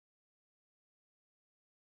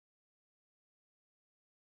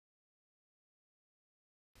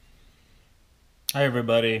Hi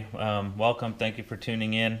everybody, welcome. Thank you for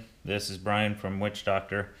tuning in. This is Brian from Witch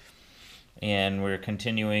Doctor, and we're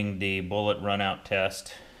continuing the bullet run out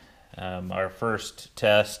test. Our first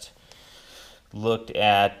test looked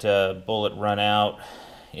at bullet run out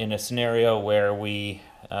in a scenario where we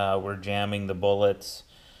were jamming the bullets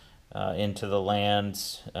into the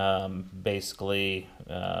lands.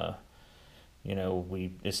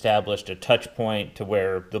 We established a touch point to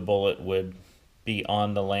where the bullet would be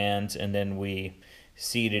on the lands, and then we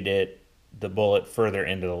seeded the bullet further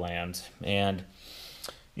into the lands. And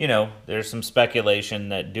there's some speculation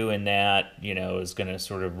that doing that, is going to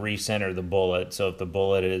sort of recenter the bullet. So if the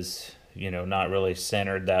bullet is, not really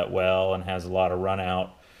centered that well and has a lot of run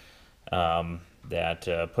out,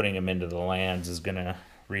 that putting them into the lands is going to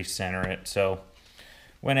recenter it. So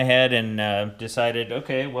went ahead and decided,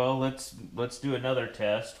 okay, well, let's do another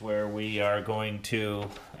test where we are going to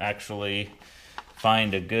actually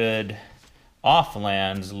find a good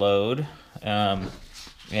off-lands load,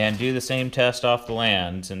 and do the same test off the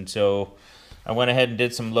lands. And so I went ahead and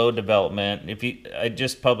did some load development. I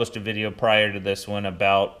just published a video prior to this one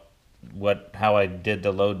about how I did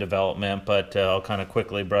the load development, but I'll kind of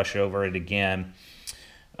quickly brush over it again.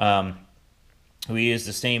 We used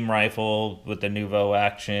the same rifle with the Nouveau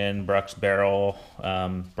action, Brux barrel,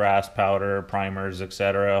 brass powder, primers,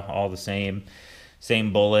 etc. All the same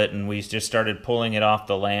bullet, and we just started pulling it off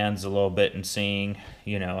the lands a little bit and seeing,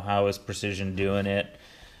 how is precision doing it.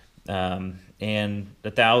 And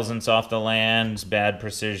the thousandths off the lands, bad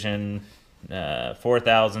precision. 4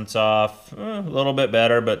 thousandths off, a little bit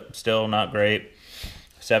better, but still not great.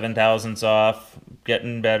 7 thousandths off,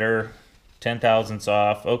 getting better. 10 thousandths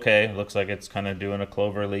off, okay, looks like it's kind of doing a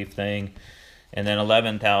clover leaf thing. And then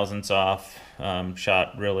 11 thousandths off,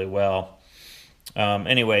 shot really well.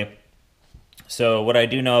 Anyway, so what I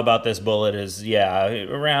do know about this bullet is, yeah,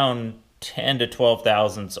 around 10 to 12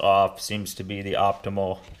 thousandths off seems to be the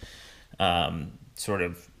optimal sort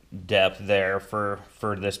of depth there for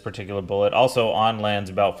this particular bullet. Also on lands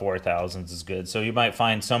about 4 thousandths is good. So you might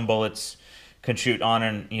find some bullets can shoot on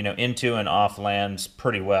and into and off lands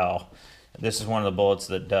pretty well. This is one of the bullets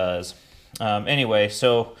that does. Anyway,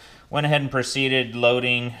 so went ahead and proceeded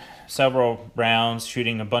loading several rounds,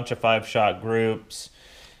 shooting a bunch of 5-shot groups.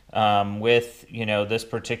 With this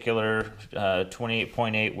particular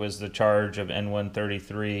 28.8 was the charge of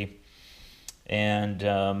N133, and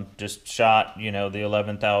just shot the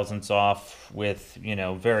 11 thousandths off with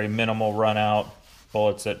very minimal run out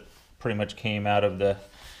bullets that pretty much came out of the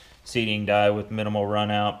seeding die with minimal run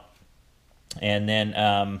out, and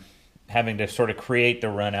then having to sort of create the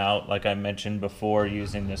run out, like I mentioned before,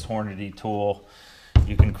 using this Hornady tool.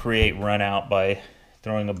 You can create run out by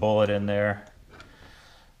throwing a bullet in there.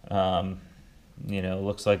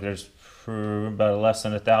 Looks like there's about less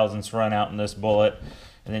than 1,000ths run out in this bullet,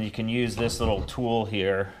 and then you can use this little tool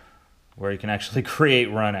here where you can actually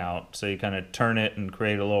create run out. So you kind of turn it and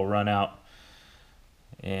create a little run out,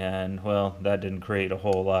 and well, that didn't create a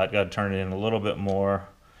whole lot. Got to turn it in a little bit more.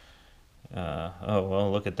 Oh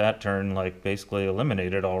well, look at that turn, like basically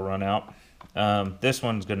eliminated all run out. This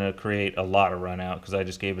one's gonna create a lot of run out because I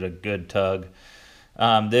just gave it a good tug.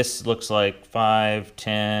 This looks like 5,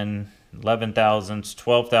 10, 11 thousandths,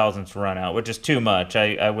 12 thousandths run out, which is too much.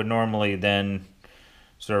 I would normally then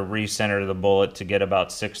sort of recenter the bullet to get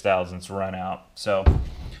about 6 thousandths run out. So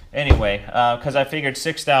anyway, because I figured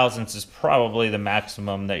 6 thousandths is probably the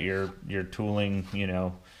maximum that your tooling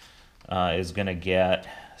is gonna get.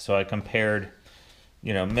 So I compared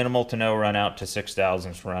minimal to no run out to 6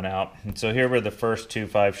 thousandths run out. And so here were the first two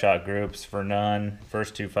 5-shot groups for none,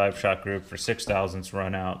 first two 5-shot group for 6 thousandths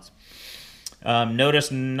run outs. Notice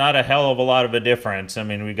not a hell of a lot of a difference. I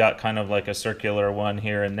mean, we got kind of like a circular one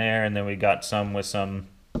here and there, and then we got some with some,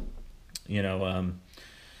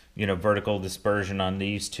 vertical dispersion on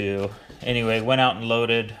these two. Anyway, went out and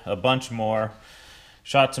loaded a bunch more,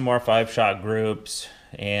 shot some more 5-shot groups,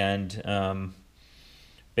 and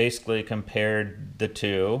basically compared the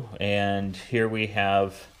two. And here we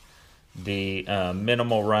have the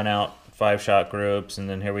minimal run out 5-shot groups, and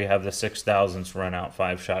then here we have the 6 thousandths run out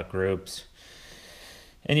 5-shot groups.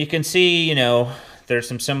 And you can see, there's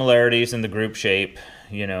some similarities in the group shape,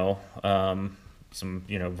 some,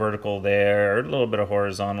 vertical there, a little bit of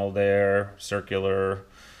horizontal there, circular,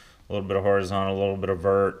 a little bit of horizontal, a little bit of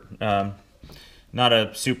vert. Not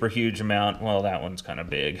a super huge amount. Well, that one's kind of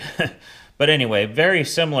big. But anyway, very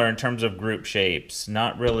similar in terms of group shapes,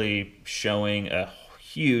 not really showing a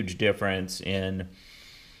huge difference in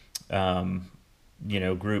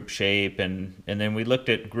group shape, and then we looked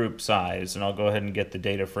at group size, and I'll go ahead and get the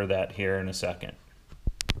data for that here in a second.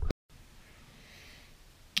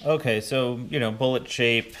 Okay, so, bullet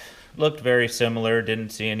shape looked very similar. Didn't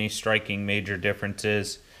see any striking major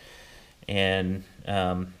differences. And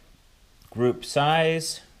group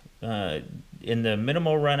size, in the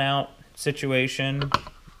minimal run out situation,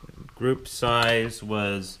 group size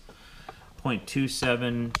was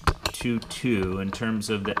 0.2722 in terms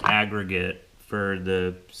of the aggregate for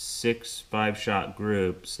the 6 5-shot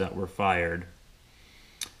groups that were fired.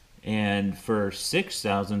 And for 6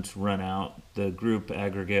 thousandths run out, the group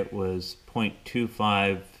aggregate was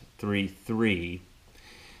 0.2533.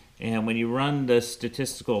 And when you run the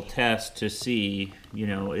statistical test to see,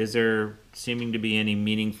 is there seeming to be any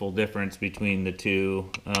meaningful difference between the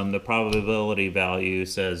two, the probability value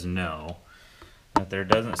says no. That there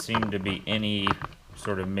doesn't seem to be any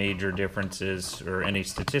sort of major differences or any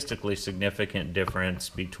statistically significant difference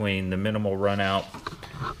between the minimal run out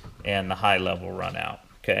and the high level run out.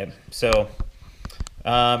 Okay, so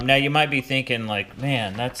now you might be thinking like,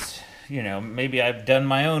 man, that's, maybe I've done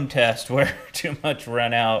my own test where too much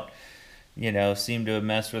run out, seemed to have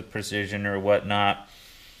messed with precision or whatnot.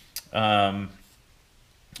 But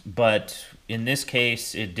in this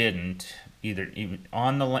case, it didn't, even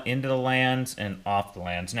into the lands and off the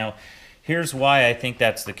lands. Now, here's why I think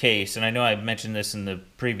that's the case, and I know I've mentioned this in the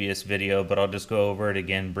previous video, but I'll just go over it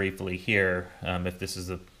again briefly here, if this is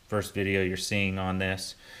the first video you're seeing on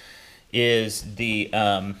this, is the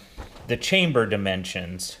chamber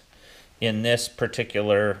dimensions in this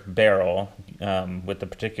particular barrel with the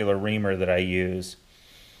particular reamer that I use.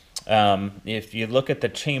 If you look at the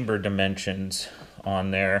chamber dimensions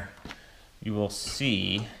on there, you will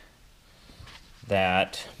see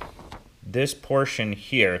that this portion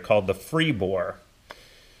here, called the free bore,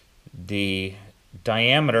 the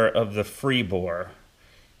diameter of the free bore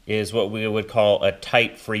is what we would call a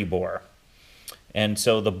tight free bore. And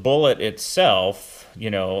so the bullet itself,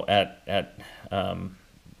 at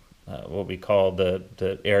what we call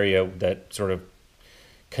the area that sort of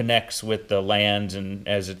connects with the lands, and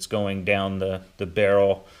as it's going down the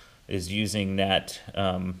barrel, is using that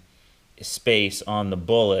space on the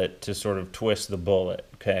bullet to sort of twist the bullet.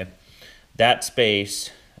 Okay, that space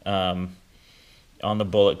on the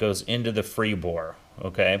bullet goes into the free bore.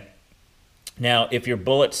 Okay, now if your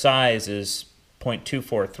bullet size is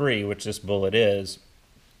 0.243, which this bullet is,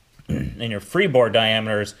 and your free bore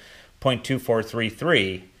diameter is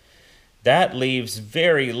 0.2433, that leaves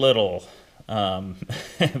very little,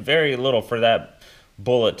 very little for that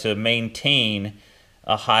bullet to maintain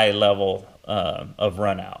a high level of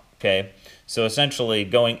run out. Okay, so essentially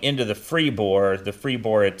going into the free bore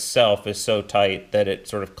itself is so tight that it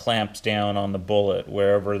sort of clamps down on the bullet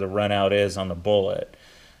wherever the run out is on the bullet,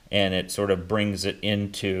 and it sort of brings it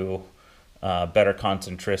into better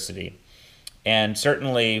concentricity. And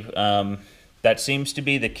certainly that seems to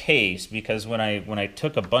be the case, because when I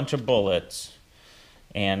took a bunch of bullets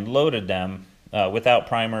and loaded them without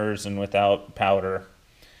primers and without powder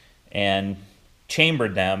and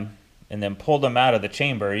chambered them and then pulled them out of the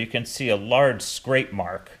chamber, you can see a large scrape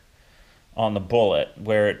mark on the bullet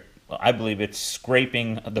where I believe it's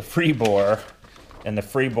scraping the free bore, and the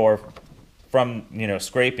free bore from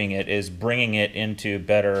scraping it is bringing it into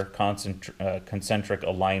better concentric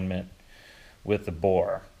alignment with the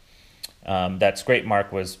bore. That scrape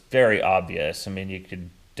mark was very obvious. I mean, you could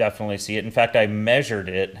definitely see it. In fact, I measured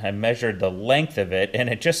it. I measured the length of it, and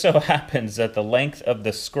it just so happens that the length of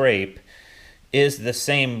the scrape is the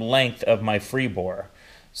same length of my free bore.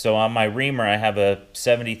 So on my reamer, I have a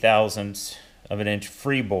 70 thousandths of an inch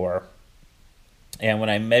free bore, and when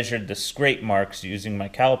I measured the scrape marks using my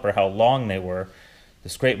caliper, how long they were, the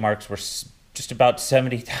scrape marks were just about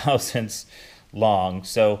 70 thousandths long.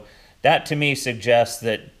 So that to me suggests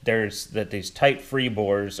that these tight free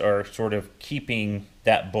bores are sort of keeping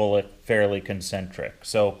that bullet fairly concentric.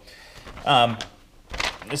 So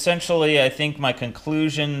essentially, I think my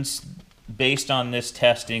conclusions based on this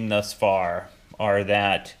testing thus far are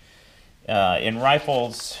that in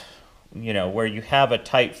rifles, where you have a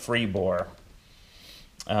tight free bore,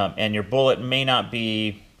 and your bullet may not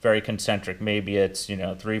be very concentric, maybe it's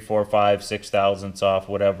 3, 4, 5, 6 thousandths off,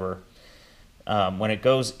 whatever. When it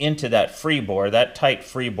goes into that free bore, that tight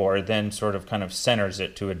free bore then sort of kind of centers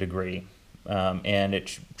it to a degree, and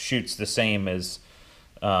it shoots the same as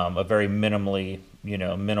a very minimal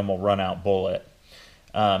run out bullet.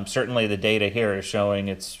 Certainly the data here is showing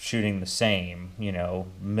it's shooting the same.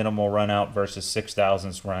 Minimal run out versus 6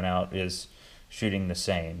 thousandths run out is shooting the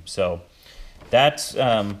same. So that's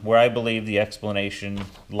where I believe the explanation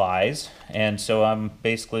lies. And so I'm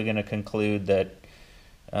basically going to conclude that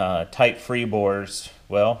tight free bores,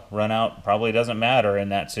 well, run out probably doesn't matter in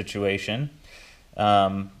that situation.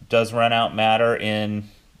 Does run out matter in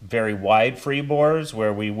very wide free bores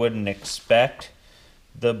where we wouldn't expect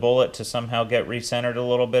the bullet to somehow get recentered a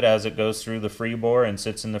little bit as it goes through the free bore and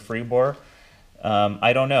sits in the free bore.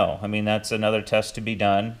 I don't know. I mean, that's another test to be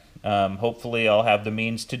done. Hopefully I'll have the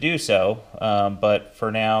means to do so, but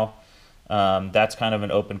for now, that's kind of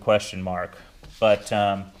an open question mark. But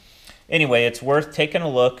anyway, it's worth taking a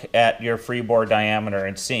look at your free bore diameter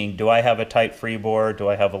and seeing, do I have a tight free bore? Do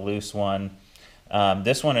I have a loose one?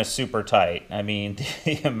 This one is super tight. I mean,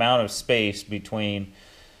 the amount of space between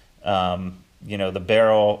the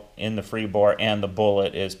barrel in the free bore and the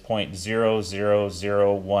bullet is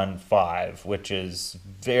 0.00015, which is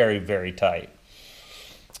very, very tight.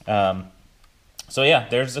 So yeah,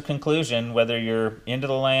 there's the conclusion. Whether you're into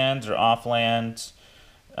the lands or off lands,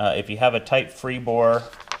 if you have a tight free bore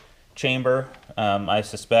chamber, I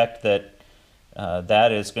suspect that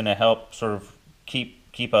that is going to help sort of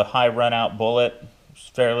keep a high run out bullet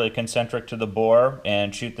fairly concentric to the bore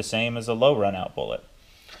and shoot the same as a low run out bullet.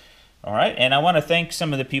 All right, and I want to thank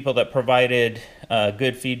some of the people that provided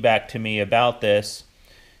good feedback to me about this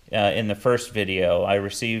in the first video. I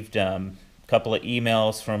received a couple of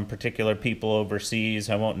emails from particular people overseas.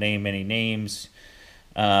 I won't name any names,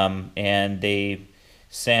 and they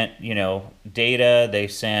sent data. They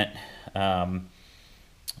sent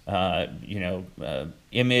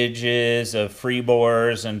images of free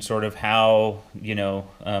bores and sort of how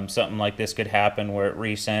something like this could happen where it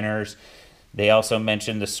recenters. They also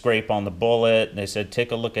mentioned the scrape on the bullet. They said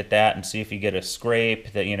take a look at that and see if you get a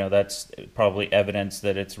scrape. That that's probably evidence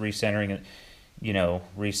that it's recentering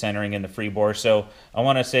in the free bore. So I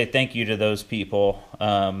want to say thank you to those people.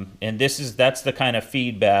 And that's the kind of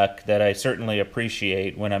feedback that I certainly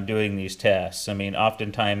appreciate when I'm doing these tests. I mean,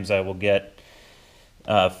 oftentimes I will get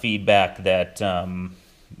feedback that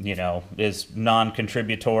is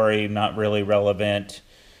non-contributory, not really relevant.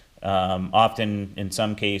 Often in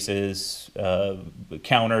some cases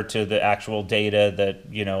counter to the actual data that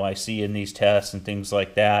I see in these tests and things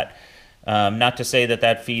like that. Not to say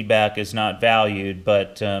that feedback is not valued,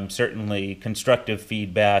 but certainly constructive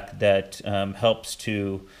feedback that helps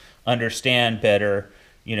to understand better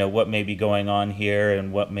what may be going on here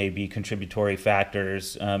and what may be contributory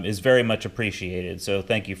factors is very much appreciated. So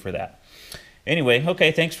thank you for that. Anyway,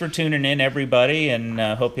 okay, thanks for tuning in, everybody, and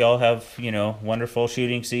hope you all have, wonderful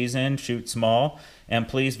shooting season. Shoot small, and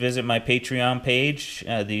please visit my Patreon page.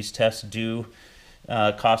 These tests do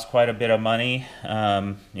cost quite a bit of money.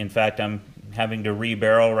 In fact, I'm having to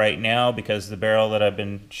rebarrel right now because the barrel that I've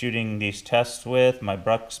been shooting these tests with, my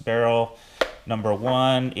Brux barrel number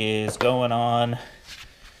 1, is going on,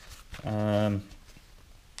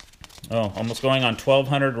 almost going on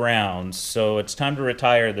 1,200 rounds. So it's time to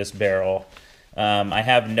retire this barrel. I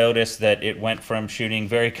have noticed that it went from shooting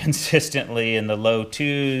very consistently in the low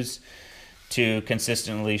 2s to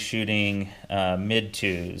consistently shooting mid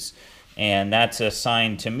 2s. And that's a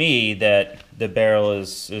sign to me that the barrel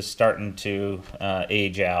is starting to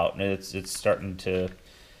age out. It's starting to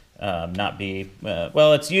not be,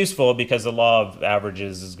 well, it's useful because the law of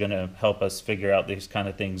averages is going to help us figure out these kind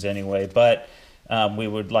of things anyway. But we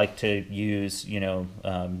would like to use,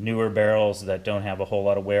 newer barrels that don't have a whole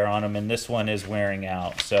lot of wear on them, and this one is wearing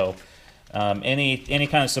out. So any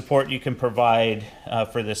kind of support you can provide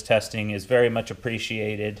for this testing is very much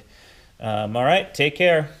appreciated. All right, take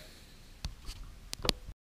care.